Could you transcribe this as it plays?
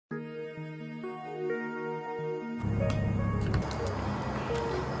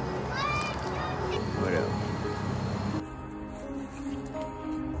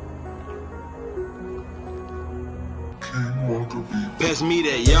pass me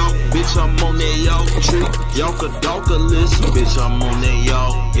that, y'all. Bitch, I'm on that, y'all. Trick, y'all could dog a list. Bitch, I'm on that,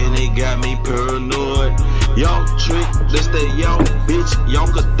 y'all. And it got me paranoid. Y'all trick, that's that, y'all. Bitch,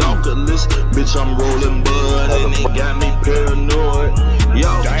 y'all could dog a list. Bitch, I'm rolling bud. And it got me paranoid.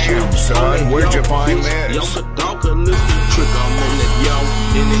 Y'all damn, son, where'd you find this? Y'all could dog a list. Trick, I'm on that, y'all.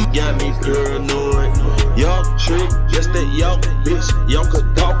 And it got me paranoid. Y'all trick, that's that, y'all. Bitch, y'all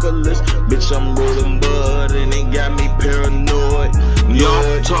could dog a list. Bitch, I'm rolling bud. And it got me paranoid.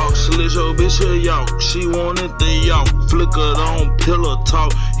 Y'all talk slick, yo, bitch, here, y'all. She wanted the y'all. Flickered on pillow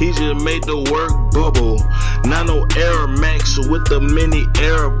talk. He just made the work bubble. Not no Air Max with the mini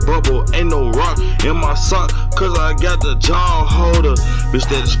air bubble. Ain't no rock in my sock, cause I got the jaw holder. Bitch,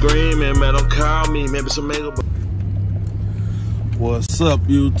 that screaming, man, don't call me. Maybe some makeup. What's up,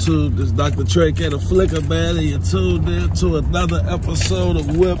 YouTube? This Dr. Trey at a Flicker Man, and you tuned in to another episode of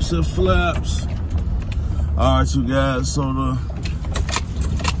Whipz and Flipz. Alright, you guys, so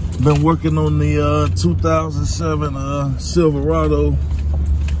been working on the 2007 Silverado.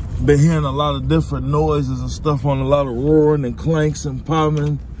 Been hearing a lot of different noises and stuff on a lot of roaring and clanks and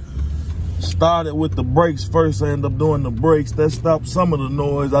pounding. Started with the brakes first. I ended up doing the brakes. That stopped some of the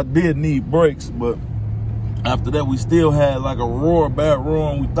noise. I did need brakes, but after that we still had like a roar, bad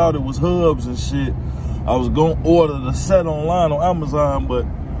roar, and we thought it was hubs and shit. I was gonna order the set online on Amazon, but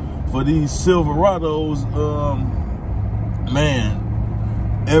for these Silverados, man,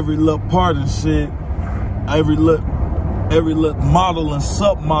 every little part and shit, every little model and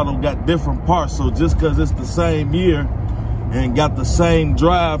sub-model got different parts. So just because it's the same year and got the same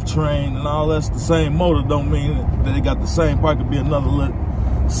drivetrain and all that's the same motor, don't mean that it got the same part. Could be another little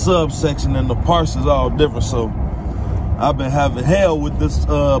subsection and the parts is all different. So I've been having hell with this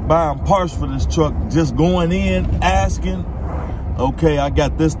buying parts for this truck, just going in, asking, okay, I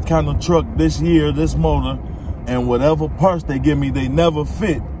got this kind of truck this year, this motor, and whatever parts they give me, they never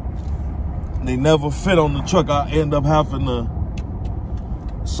fit. They never fit on the truck. I end up having to,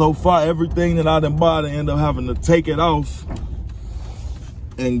 so far, everything that I done bought, I end up having to take it off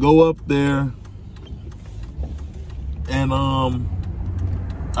and go up there. And I'm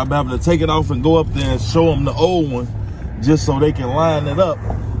having to take it off and go up there and show them the old one just so they can line it up.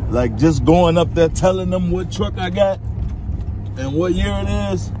 Like just going up there telling them what truck I got and what year it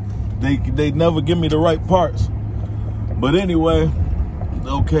is, they never give me the right parts. But anyway,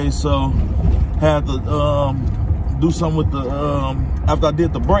 okay, so had to do something with the after I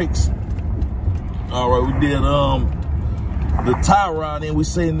did the brakes. All right, we did the tie rod, and we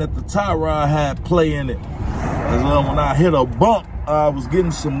seen that the tie rod had play in it. And when I hit a bump, I was getting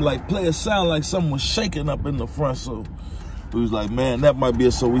some like play. It sounded like something was shaking up in the front. So we was like, man, that might be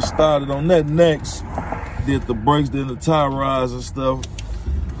it. So we started on that next. Did the brakes, then the tie rods and stuff,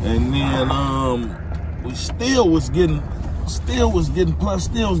 and then we still was getting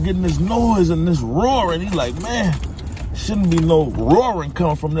this noise and this roaring. He like, man, shouldn't be no roaring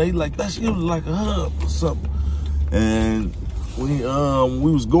coming from there. He like, that's usually like a hub or something. And we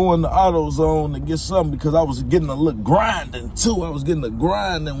was going to AutoZone to get something because I was getting a little grinding too. I was getting a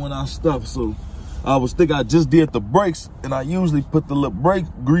grinding when I stopped. So I was thinking I just did the brakes, and I usually put the little brake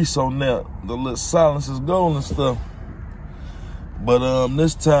grease on there, the little silencers gold and stuff. But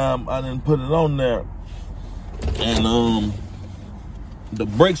this time I didn't put it on there. And the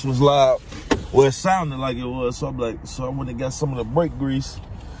brakes was loud. Well, it sounded like it was. So I'm like, so I went and got some of the brake grease.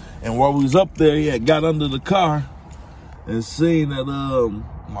 And while we was up there, he had got under the car and seen that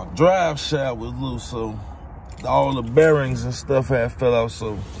my drive shaft was loose. So all the bearings and stuff had fell out.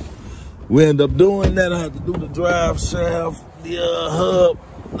 So we ended up doing that. I had to do the drive shaft, the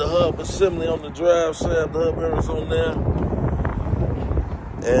hub assembly on the drive shaft, the hub bearings on there.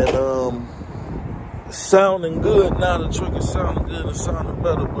 And sounding good now. The truck is sounding good. It sounded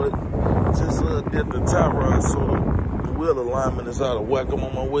better, but just did the tie rod, so the wheel alignment is out of whack. I'm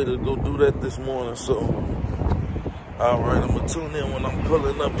on my way to go do that this morning. So, all right, I'm gonna tune in when I'm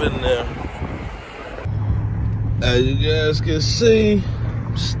pulling up in there. As you guys can see,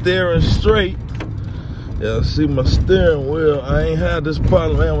 I'm steering straight. Yeah, see my steering wheel. I ain't had this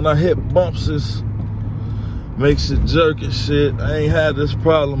problem, man. When I hit bumps, it makes it jerk and shit. I ain't had this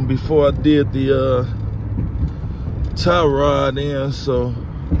problem before I did the tie rod in, so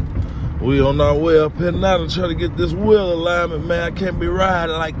we on our way up here now to try to get this wheel alignment, man. I can't be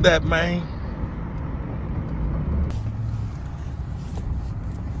riding like that, man.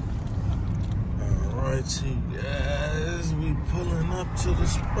 All right, you guys, we pulling up to the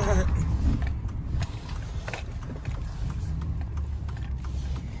spot.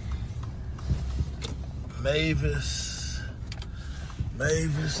 Mavis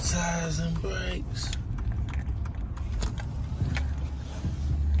Tires and Brakes.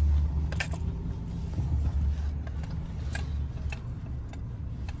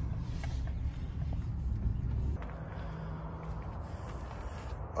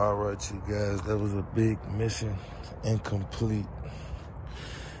 All right, you guys, that was a big mission incomplete.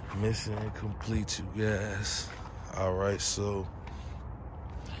 Mission incomplete, you guys. All right, so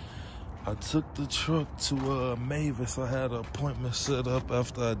I took the truck to Mavis. I had an appointment set up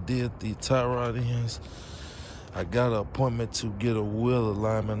after I did the tie rod ends. I got an appointment to get a wheel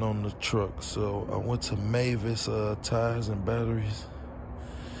alignment on the truck. So I went to Mavis Tires and Batteries.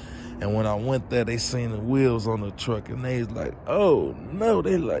 And when I went there, they seen the wheels on the truck, and they was like, oh, no.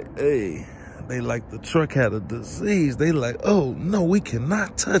 They like, hey, they like the truck had a disease. They like, oh, no, we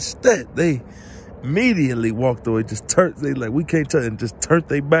cannot touch that. They immediately walked away, just turned, they like, we can't touch it, and just turned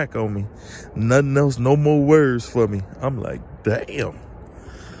their back on me. Nothing else, no more words for me. I'm like, damn.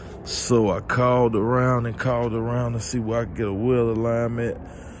 So I called around to see where I could get a wheel alignment.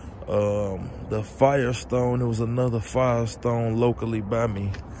 The Firestone, there was another Firestone locally by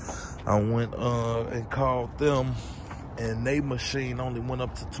me. I went and called them, and they machine only went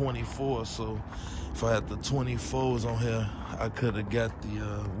up to 24. So if I had the 24s on here, I could have got the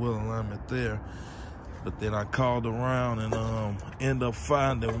wheel alignment there. But then I called around and ended up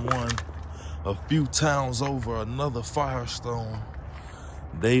finding one a few towns over, another Firestone.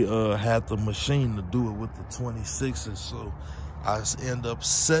 They had the machine to do it with the 26s. So I end up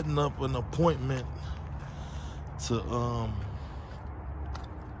setting up an appointment to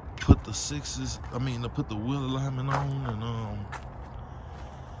put the to put the wheel alignment on,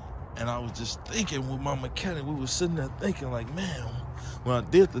 and I was just thinking with my mechanic, we were sitting there thinking like, man, when I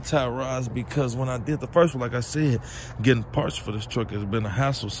did the tie rods, because when I did the first one, like I said, getting parts for this truck has been a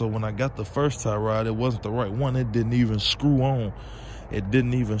hassle. So when I got the first tie rod, it wasn't the right one. It didn't even screw on. It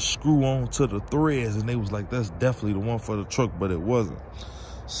didn't even screw on to the threads, and they was like, that's definitely the one for the truck, but it wasn't.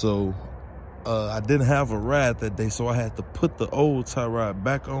 So I didn't have a ride that day, so I had to put the old tie rod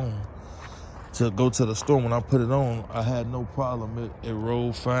back on to go to the store. When I put it on, I had no problem. It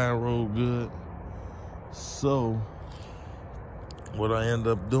rolled fine, rolled good. So what I end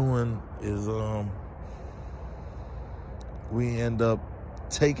up doing is we end up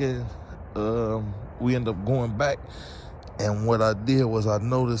going back. And what I did was I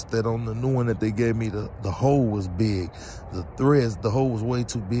noticed that on the new one that they gave me, the hole was big. The threads, the hole was way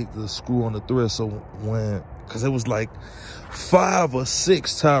too big to screw on the thread. So because it was like 5 or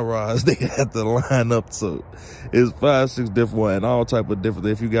 6 tie rods they had to line up. So it's 5, 6 different ones, and all type of different.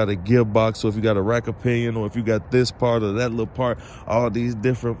 If you got a gearbox, or if you got a rack of pinion, or if you got this part or that little part, all these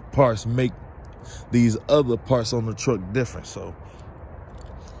different parts make these other parts on the truck different. So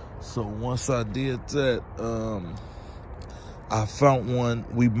once I did that, I found one.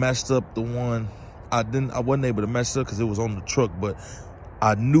 We matched up the one. I wasn't able to match it up because it was on the truck, but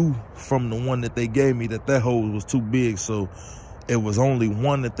I knew from the one that they gave me that hole was too big. So it was only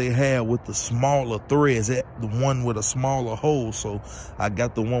one that they had with the smaller threads, the one with a smaller hole. So I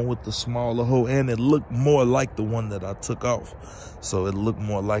got the one with the smaller hole, and it looked more like the one that I took off. So it looked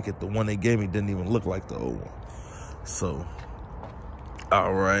more like it. The one they gave me didn't even look like the old one. So,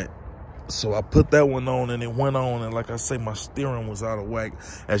 all right. So I put that one on, and it went on, and like I say, my steering was out of whack.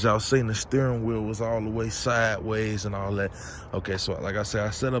 As y'all seen, the steering wheel was all the way sideways and all that. Okay, so like I said,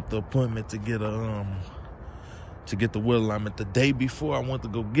 I set up the appointment to get the wheel alignment. The day before I went to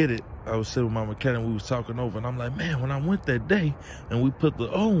go get it, I was sitting with my mechanic, we was talking over, and I'm like, man, when I went that day and we put the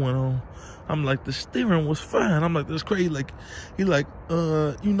old one on, I'm like, the steering was fine. I'm like, that's crazy. Like, he like,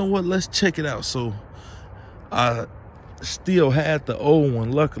 you know what, let's check it out. So I still had the old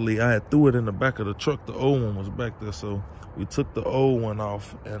one. Luckily, I had threw it in the back of the truck. The old one was back there, so we took the old one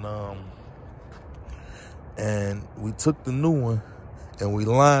off, and we took the new one, and we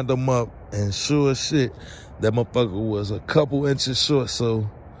lined them up, and sure as shit, that motherfucker was a couple inches short. So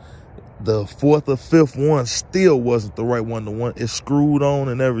the 4th or 5th one still wasn't the right one. The one it screwed on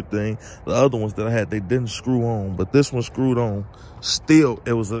and everything. The other ones that I had, they didn't screw on, but this one screwed on. Still,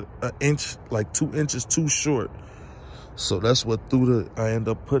 it was an inch, like 2 inches too short. So that's what I end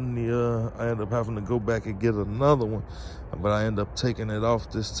up having to go back and get another one, but I end up taking it off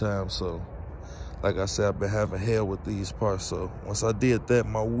this time. So like I said, I've been having hell with these parts. So once I did that,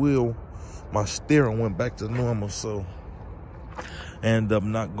 my steering went back to normal. So I ended up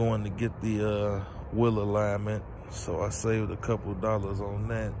not going to get the wheel alignment. So I saved a couple dollars on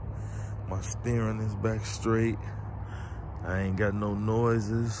that. My steering is back straight. I ain't got no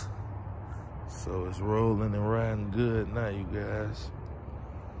noises. So it's rolling and riding good now, you guys.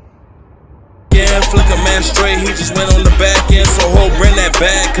 Yeah, flick a man straight, he just went on the back end. So ho, bring that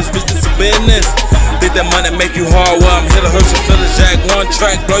back, cause business is business. Think that money make you hard, well I'm here to hurt you, feel the jack. One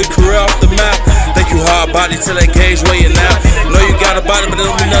track, blow your career off the map. Think you hard. hard body till that gauge weighing out. Know you got a body, but it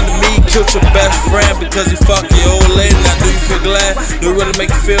don't mean nothing to me. Killed your best friend because he fucked your old lady. Now do you feel glad? Do it really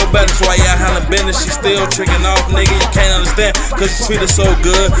make you feel better? That's why y'all handling business. She still tricking off, nigga. You can't understand, cause you treat her so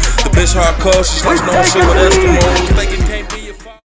good. The bitch hardcore, she starts knowing shit with Eskimos. Like it can't be.